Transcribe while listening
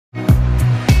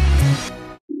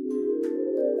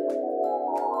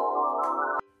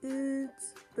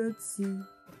Betsy.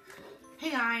 Hey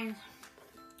guys,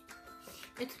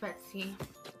 it's Betsy.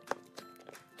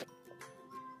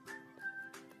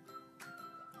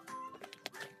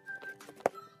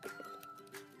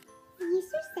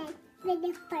 Yusur said with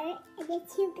the fur and the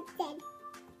tube said,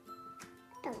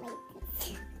 don't like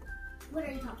this. What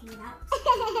are you talking about?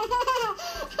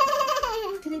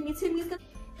 Today me too, me too.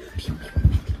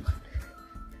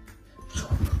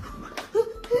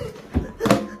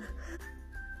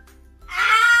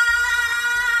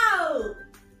 Ow!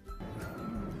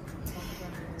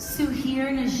 Suhir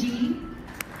Najee.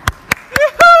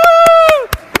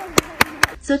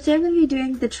 So today I'm going to be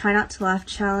doing the try not to laugh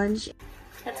challenge.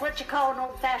 That's what you call an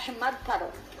old-fashioned mud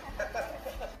puddle.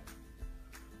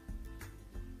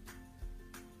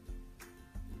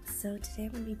 So today I'm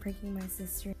going to be pranking my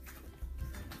sister.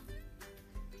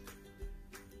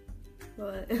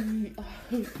 What?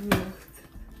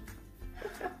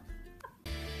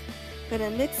 Gonna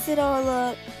mix it all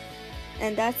up,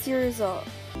 and that's your result.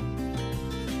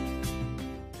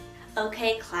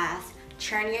 Okay class,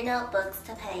 turn your notebooks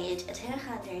to page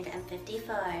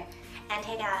 254 and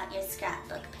take out your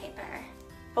scrapbook paper.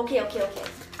 Okay. I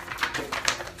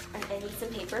need some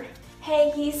paper.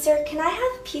 Hey, Yusur, can I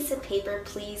have a piece of paper,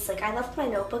 please? Like, I left my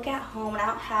notebook at home and I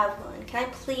don't have one. Can I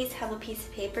please have a piece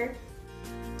of paper?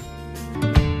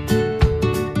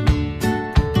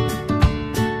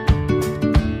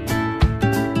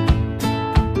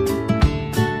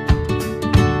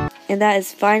 And that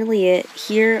is finally it.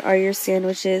 Here are your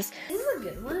sandwiches. Is this a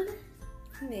good one?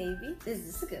 Maybe. Is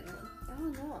this a good one? I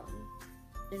don't know.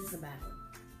 Is this a bad one?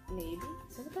 Maybe.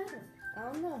 Is this a bad one? I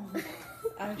don't know.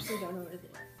 I actually don't know what it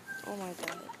is. Oh my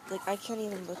god. Like, I can't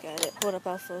even look at it. Hold up,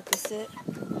 I'll focus it.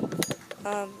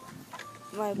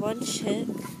 My one chick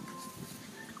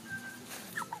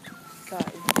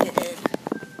got bitten.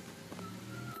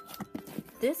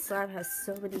 This slab has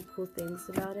so many cool things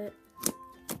about it.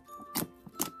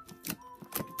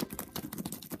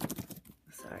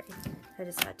 Sorry, I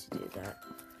just had to do that.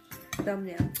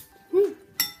 Thumbnail.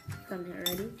 Thumbnail,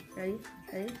 ready?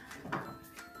 Okay.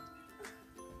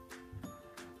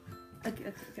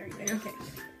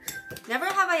 Never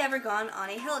have I ever gone on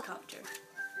a helicopter.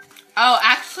 Oh,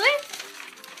 actually?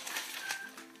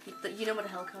 You know what a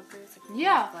helicopter is? Like,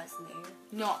 Yeah. it flies in the air.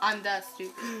 No, I'm that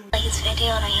stupid. Like this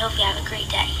video and I hope you have a great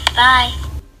day. Bye!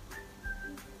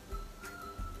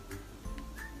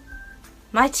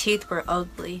 My teeth were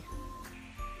ugly.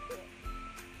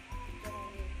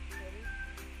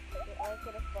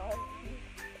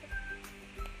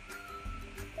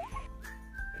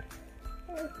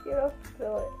 You don't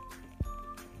spill it.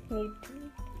 Need to.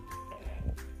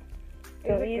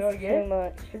 Don't use too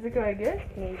much. Is it going good?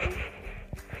 Maybe.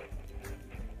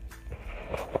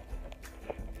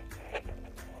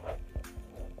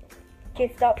 Okay,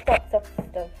 stop.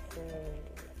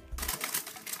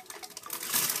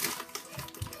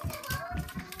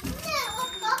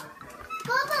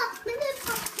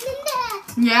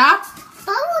 Yeah?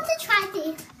 Bob wants to try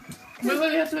this.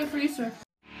 Wait, you have to wait for Yusur.